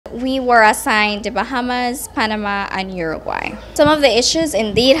we were assigned the Bahamas, Panama, and Uruguay. Some of the issues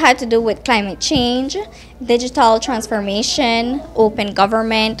indeed had to do with climate change, digital transformation, open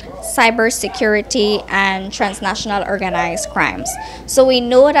government, cybersecurity, and transnational organized crimes. So we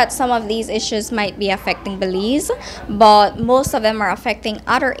know that some of these issues might be affecting Belize, but most of them are affecting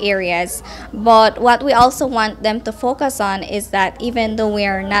other areas. But what we also want them to focus on is that even though we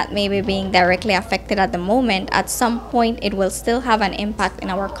are not maybe being directly affected at the moment, at some point it will still have an impact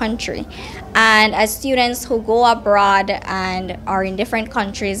in our country. And as students who go abroad and are in different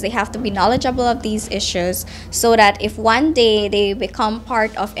countries, they have to be knowledgeable of these issues so that if one day they become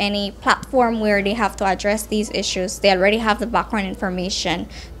part of any platform where they have to address these issues, they already have the background information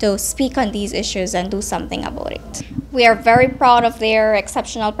to speak on these issues and do something about it. We are very proud of their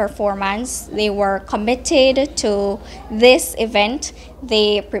exceptional performance. They were committed to this event.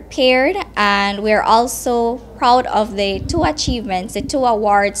 They prepared, and we're also proud of the two achievements, the two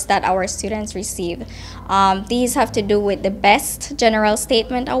awards that our students received. These have to do with the Best General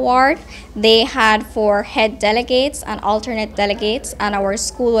Statement Award. They had for head delegates and alternate delegates, and our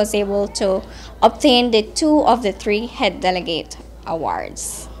school was able to obtain the two of the three head delegate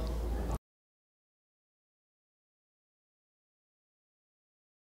awards.